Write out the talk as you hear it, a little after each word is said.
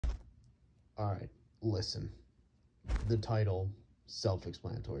All right, listen. The title,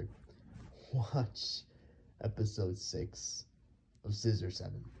 self-explanatory. Watch episode 6 of Scissor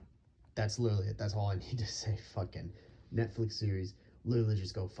 7. That's literally it. That's all I need to say. Fucking Netflix series. Literally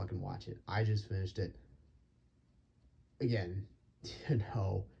just go fucking watch it. I just finished it. Again,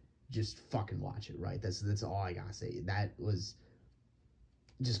 just fucking watch it, right? That's all I gotta say. That was...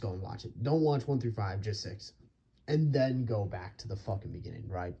 Just go and watch it. Don't watch 1 through 5, just 6. And then go back to the fucking beginning,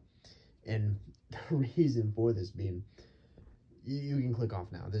 right? And the reason for this being... You can click off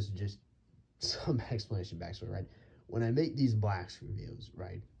now. This is just some explanation backstory, right? When I make these black screen videos,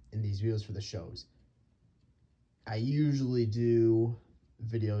 right, and these videos for the shows, I usually do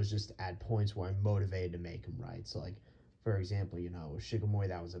videos just at points where I'm motivated to make them, right? So, like, for example, Shikamori,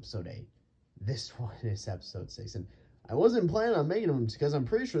 that was episode 8. This one is episode 6. And I wasn't planning on making them because I'm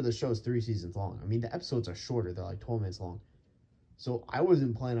pretty sure the show is 3 seasons long. I mean, the episodes are shorter. They're like 12 minutes long. So I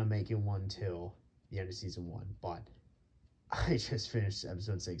wasn't planning on making one till the end of season 1, but I just finished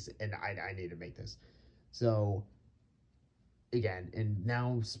episode 6, and I need to make this. So, again, and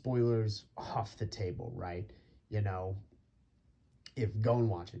now spoilers off the table, right? Go and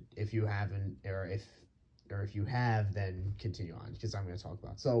watch it. If you haven't, or if you have, then continue on, because I'm going to talk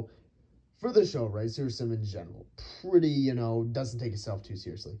about it. So, for the show, right, Scissor 7 in general, pretty, doesn't take itself too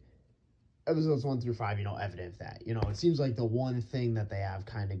seriously. Episodes 1 through 5, evident of that. It seems like the one thing that they have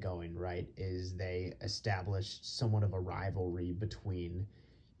kind of going, right, is they established somewhat of a rivalry between,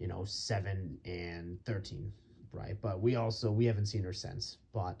 7 and 13, right? But we haven't seen her since.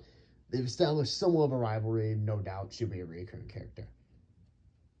 But they've established somewhat of a rivalry. No doubt she'll be a recurring character.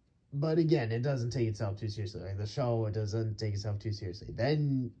 But again, it doesn't take itself too seriously. Like the show, it doesn't take itself too seriously.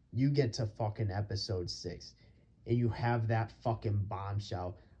 Then you get to fucking episode 6, and you have that fucking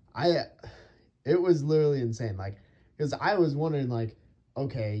bombshell. It was literally insane, like, because I was wondering, like,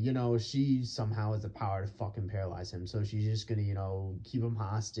 okay, she somehow has the power to fucking paralyze him, so she's just gonna, keep him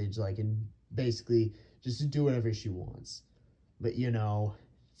hostage, like, and basically just to do whatever she wants. But, then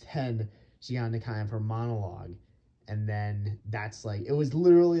she got into kind of her monologue, and then that's, like, it was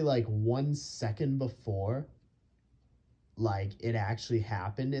literally, like, 1 second before, like, it actually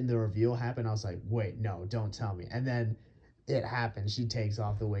happened, and the reveal happened. I was like, wait, no, don't tell me. And then it happens. She takes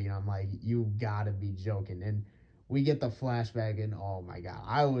off the wig, and I'm like, you gotta be joking. And we get the flashback, and oh my god,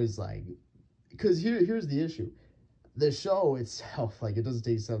 I was like, because here's the issue. The show itself, like, it doesn't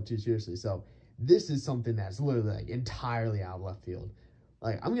take itself too seriously. So this is something that's literally, like, entirely out of left field.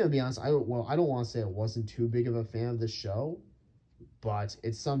 Like, I'm gonna be honest, I don't want to say I wasn't too big of a fan of the show, but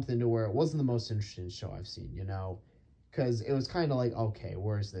it's something to where it wasn't the most interesting show I've seen, because it was kind of like, okay,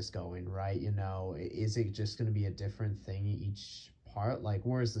 where's this going, right? Is it just going to be a different thing each part? Like,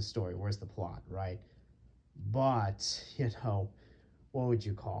 where's the story? Where's the plot, right? But, what would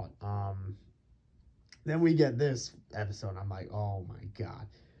you call it? Then we get this episode, and I'm like, oh my god.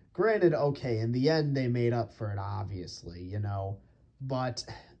 Granted, okay, in the end, they made up for it, obviously, but,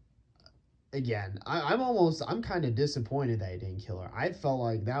 again, I'm kind of disappointed that he didn't kill her. I felt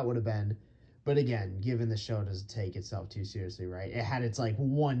like that would have been... But again, given the show doesn't take itself too seriously, right? It had its, like,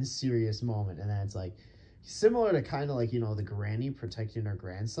 one serious moment, and then it's, like, similar to kind of, like, the granny protecting her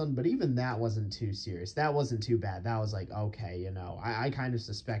grandson, but even that wasn't too serious. That wasn't too bad. That was, like, okay, I kind of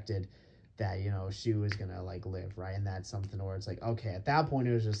suspected that, she was gonna, like, live, right? And that's something where it's, like, okay, at that point,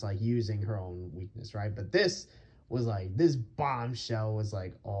 it was just, like, using her own weakness, right? But this was, like, this bombshell was,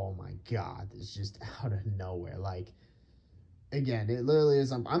 like, oh, my God, it's just out of nowhere, like... Again, it literally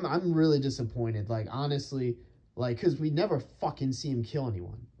is. I'm really disappointed. Like, honestly, like, because we never fucking see him kill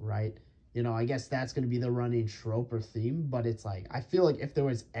anyone, right? I guess that's going to be the running trope or theme, but it's like, I feel like if there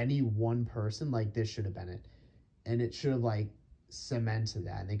was any one person, like, this should have been it. And it should have, like, cemented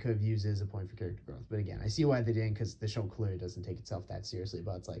that, and they could have used it as a point for character growth. But again, I see why they didn't, because the show clearly doesn't take itself that seriously,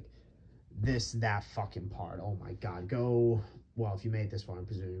 but it's like, that fucking part, oh my god, well, if you made this far, I'm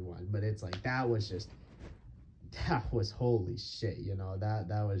presuming you won, but it's like, that was holy shit,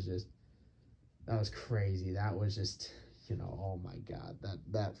 that was crazy. That was just, oh my god,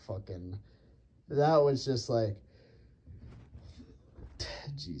 that was just like,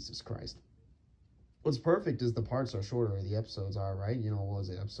 Jesus Christ. What's perfect is the parts are shorter, the episodes are, right? What was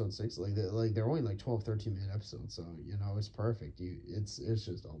it, episode 6? Like they're only like 12, 13-minute episodes, so, it's perfect. It's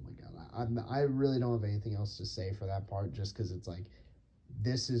just, oh my god. I really don't have anything else to say for that part, just because it's like,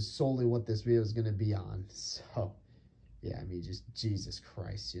 this is solely what this video is going to be on. So, yeah, I mean, just Jesus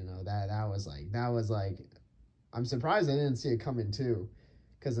Christ, that was like, I'm surprised I didn't see it coming too,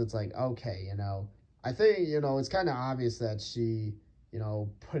 because it's like, okay, I think, it's kind of obvious that she,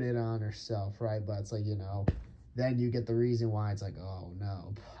 put it on herself, right? But it's like, then you get the reason why it's like, oh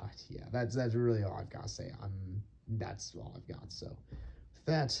no, but, yeah, that's really all I've got to say. That's all I've got. So with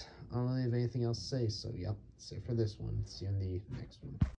that, I don't really have anything else to say. So yep, that's it for this one. See you in the next one.